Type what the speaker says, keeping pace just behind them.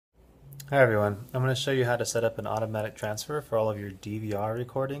Hi everyone, I'm going to show you how to set up an automatic transfer for all of your DVR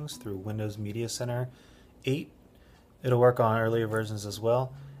recordings through Windows Media Center 8. It'll work on earlier versions as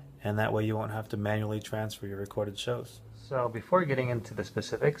well, and that way you won't have to manually transfer your recorded shows. So before getting into the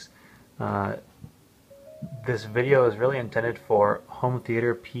specifics, this video is really intended for home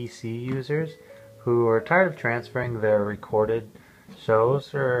theater PC users who are tired of transferring their recorded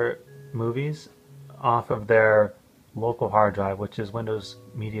shows or movies off of their local hard drive, which is Windows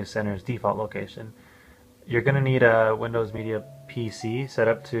Media Center's default location. You're going to need a Windows Media PC set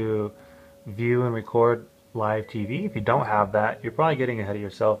up to view and record live TV. If you don't have that, you're probably getting ahead of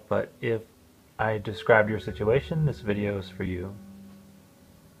yourself, but if I described your situation, this video is for you.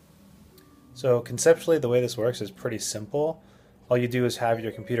 So conceptually, the way this works is pretty simple. All you do is have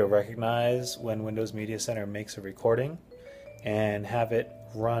your computer recognize when Windows Media Center makes a recording and have it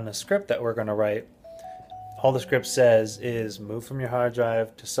run a script that we're going to write. All the script says is move from your hard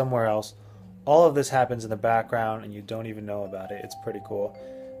drive to somewhere else. All of this happens in the background and you don't even know about it. It's pretty cool.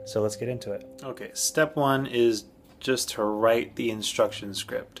 So let's get into it. Okay, step one is just to write the instruction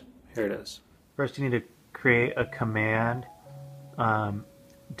script. Here it is. First you need to create a command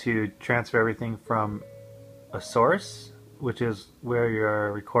to transfer everything from a source, which is where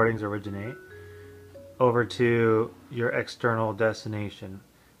your recordings originate, over to your external destination,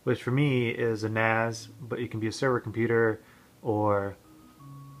 which for me is a NAS, but it can be a server computer or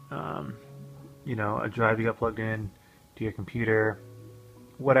a drive you got plugged in to your computer,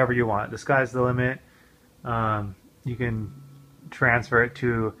 whatever you want. The sky's the limit. You can transfer it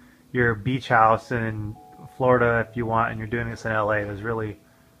to your beach house in Florida if you want, and you're doing this in LA. There's really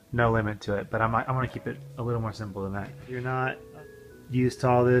no limit to it, but I'm going to keep it a little more simple than that. If you're not used to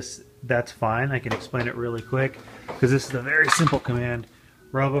all this, that's fine. I can explain it really quick because this is a very simple command.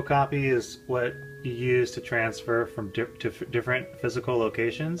 Robocopy is what you use to transfer from different physical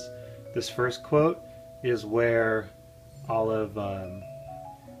locations. This first quote is where all of the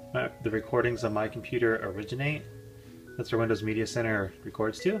recordings on my computer originate. That's where Windows Media Center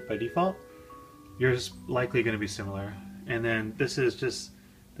records to by default. Yours likely going to be similar. And then this is just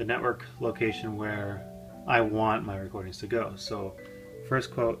the network location where I want my recordings to go. So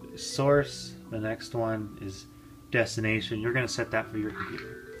first quote is source, the next one is destination. You're going to set that for your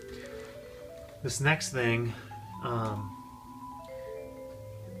computer. This next thing,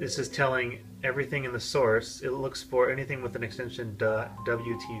 this is telling everything in the source. It looks for anything with an extension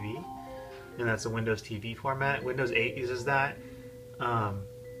 .wtv, and that's a Windows TV format. Windows 8 uses that.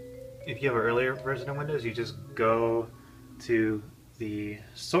 If you have an earlier version of Windows, you just go to the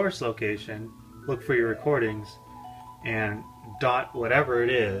source location, look for your recordings, and dot whatever it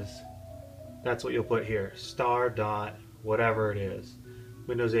is, that's what you'll put here. Star dot whatever it is.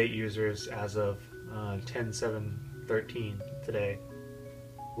 Windows 8 users as of 10.7.13 today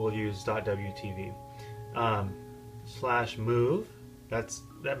will use .wtv. Slash move, that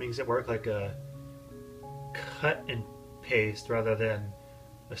makes it work like a cut and paste rather than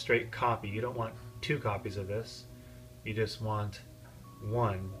a straight copy. You don't want two copies of this. You just want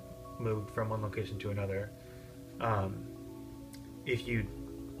one moved from one location to another. If you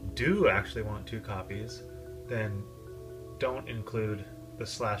do actually want two copies, then don't include the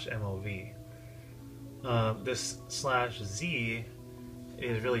 /mov. This /z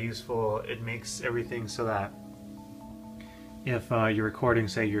is really useful. It makes everything so that if you're recording,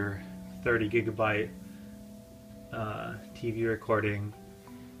 say your 30 gigabyte TV recording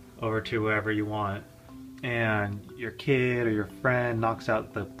over to wherever you want, and your kid or your friend knocks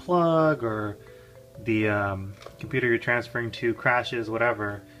out the plug, or the computer you're transferring to crashes,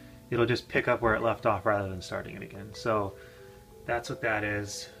 whatever, it'll just pick up where it left off rather than starting it again. So that's what that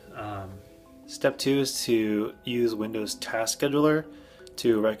is. Step two is to use Windows Task Scheduler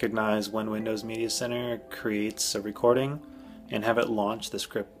to recognize when Windows Media Center creates a recording and have it launch the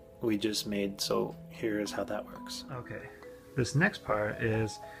script we just made. So here is how that works. Okay, this next part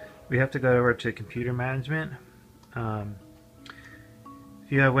is we have to go over to computer management.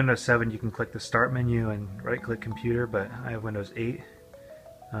 If you have Windows 7, you can click the start menu and right click computer, but I have Windows 8.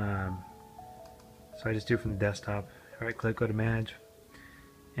 So I just do it from the desktop. Right click, go to manage,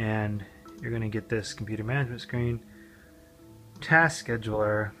 and you're going to get this computer management screen. Task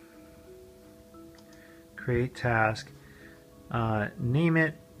scheduler, create task, name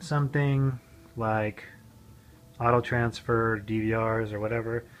it something like auto transfer, DVRs, or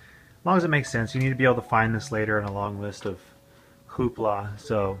whatever. As long as it makes sense. You need to be able to find this later in a long list of hoopla,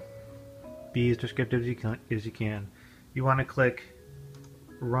 so be as descriptive as you can. You want to click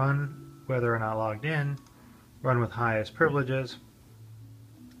run whether or not logged in, run with highest privileges.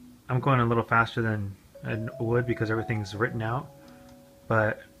 I'm going a little faster than I would because everything's written out,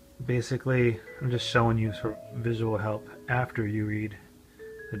 but basically, I'm just showing you for visual help after you read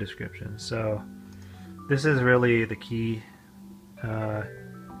the description. So this is really the key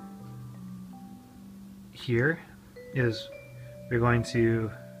here is we're going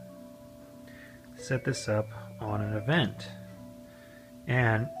to set this up on an event,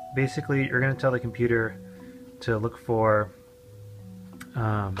 and basically you're going to tell the computer to look for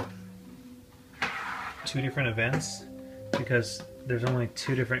 2 different events, because there's only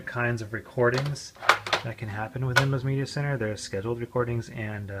 2 different kinds of recordings that can happen within Windows Media Center. There's scheduled recordings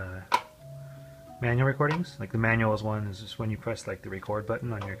and manual recordings. Like the manual is just when you press like the record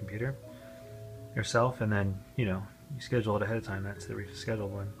button on your computer yourself, and then you schedule it ahead of time. That's the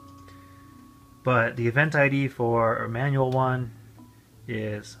scheduled one. But the event ID for a manual one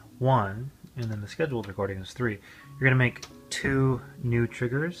is 1, and then the scheduled recording is 3. You're going to make 2 new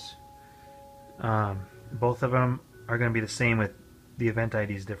triggers. Both of them are going to be the same, with the event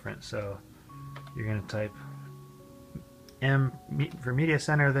ID is different. So you're going to type M for Media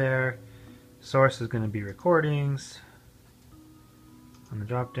Center there. Source is going to be recordings on the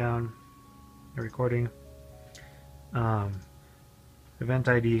drop down. A recording. Event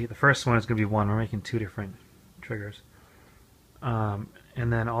ID, the first one is going to be 1. We're making 2 different triggers. And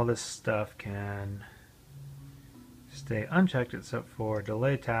then all this stuff can stay unchecked except for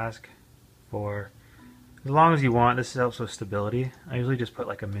delay task for as long as you want. This helps with stability. I usually just put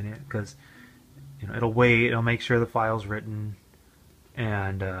like a minute, because it'll wait, it'll make sure the file's written,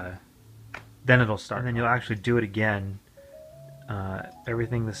 and then it'll start. And then you'll actually do it again.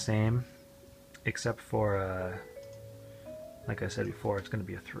 Everything the same except for like I said before, it's going to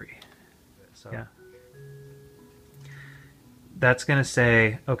be a 3. So yeah, that's going to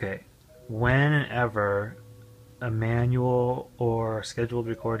say, okay, whenever a manual or scheduled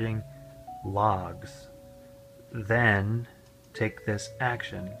recording logs, then take this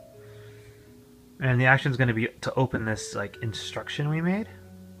action. And the action is going to be to open this like instruction we made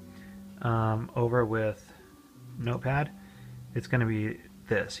over with Notepad. It's going to be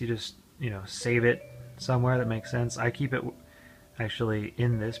this. You just save it somewhere that makes sense. I keep it actually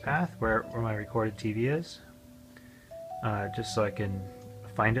in this path where my recorded TV is, just so I can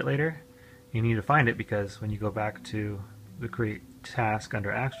find it later. You need to find it because when you go back to the create task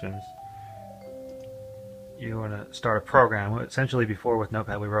under actions, you want to start a program. Essentially, before with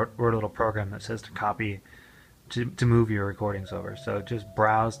Notepad, we wrote a little program that says to copy, to move your recordings over. So just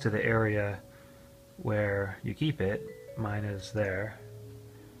browse to the area where you keep it. Mine is there.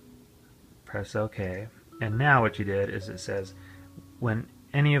 Press OK. And now what you did is it says when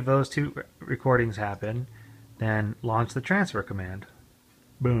any of those 2 recordings happen, then launch the transfer command.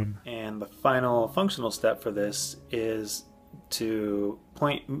 Boom. And the final functional step for this is to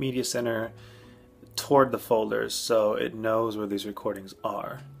point Media Center toward the folders so it knows where these recordings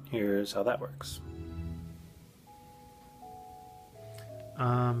are. Here's how that works.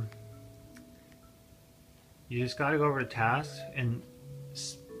 You just got to go over to tasks, and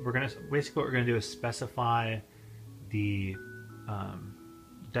basically what we're gonna do is specify the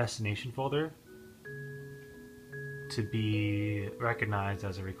destination folder to be recognized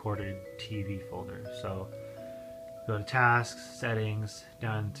as a recorded TV folder. So go to tasks, settings,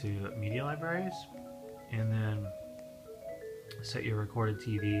 down to media libraries, and then set your recorded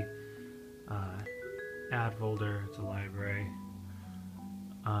TV, add folder to library.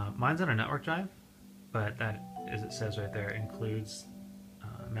 Mine's on a network drive, but that, as it says right there, includes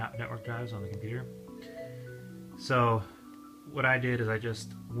map network drives on the computer. So what I did is I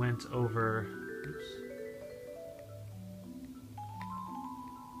just went over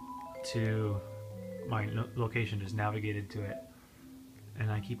to my location, just navigated to it,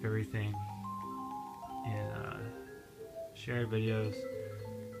 and I keep everything in shared videos,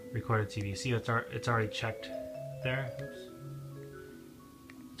 recorded TV. See, it's already checked there. Oops.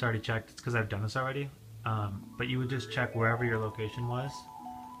 It's already checked. It's because I've done this already. But you would just check wherever your location was,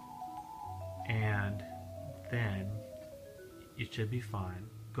 and then you should be fine.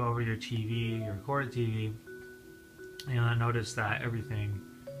 Go over your TV, your recorded TV, and you'll notice that everything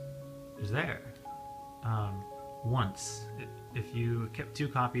is there. Once. If you kept 2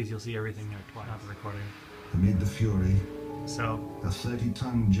 copies, you'll see everything there twice. Not the recording. Amid the fury, so a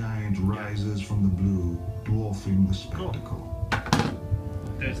 30-ton giant rises from the blue, dwarfing the spectacle. Cool.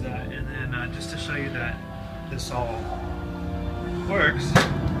 There's that, and then just to show you that this all works,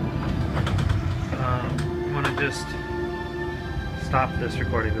 I'm going to just stop this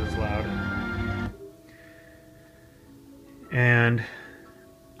recording because it's loud. And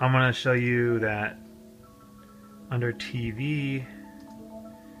I'm going to show you that under TV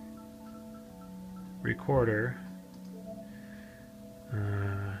recorder,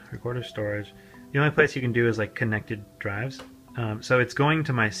 Recorder storage. The only place you can do is like connected drives. So it's going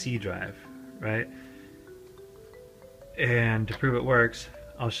to my C drive, right? And to prove it works,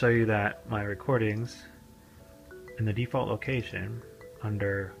 I'll show you that my recordings in the default location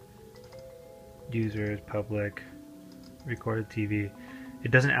under users, public, recorded TV,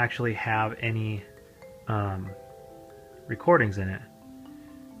 it doesn't actually have any recordings in it.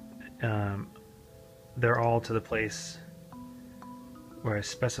 They're all to the place where I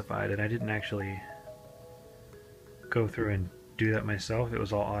specified, and I didn't actually go through and do that myself. It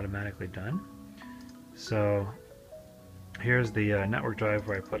was all automatically done. So here's the network drive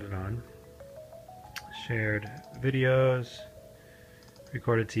where I put it on. Shared videos,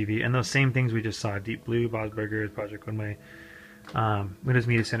 recorded TV, and those same things we just saw. Deep Blue, Bob's Burgers, Project One Way. Windows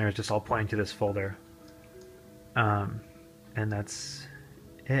Media Center is just all pointing to this folder. And that's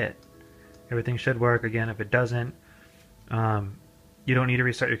it. Everything should work. Again, if it doesn't, you don't need to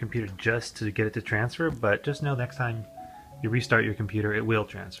restart your computer just to get it to transfer, but just know next time you restart your computer, it will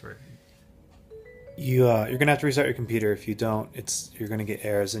transfer. You're gonna have to restart your computer. If you don't, you're gonna get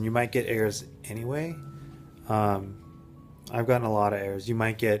errors, and you might get errors anyway. I've gotten a lot of errors. You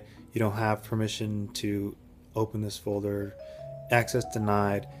might get you don't have permission to open this folder, access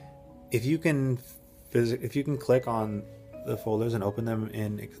denied. If you can click on the folders and open them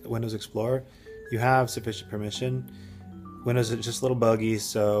in Windows Explorer, you have sufficient permission. Windows is just a little buggy,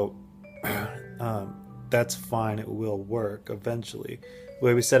 so that's fine. It will work eventually. The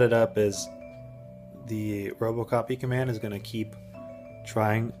way we set it up is the robocopy command is going to keep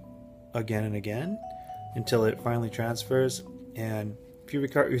trying again and again until it finally transfers. And if you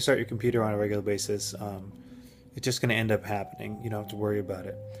restart your computer on a regular basis, it's just going to end up happening. You don't have to worry about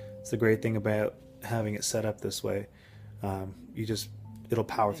it. It's the great thing about having it set up this way. It'll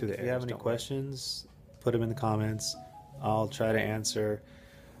power through the errors. If you have any questions, put them in the comments. I'll try to answer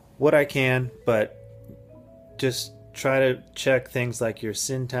what I can, but just try to check things like your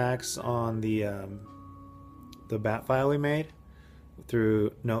syntax on the bat file we made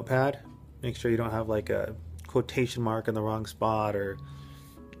through Notepad. Make sure you don't have like a quotation mark in the wrong spot, or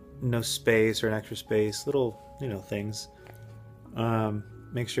no space or an extra space, little things.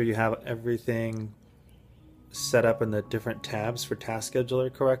 Make sure you have everything set up in the different tabs for Task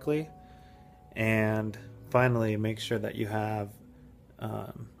Scheduler correctly, and finally make sure that you have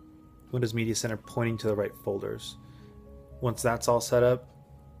Windows Media Center pointing to the right folders. Once that's all set up,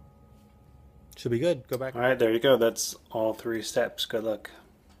 should be good. Go back. All right, there you go. That's all 3 steps. Good luck.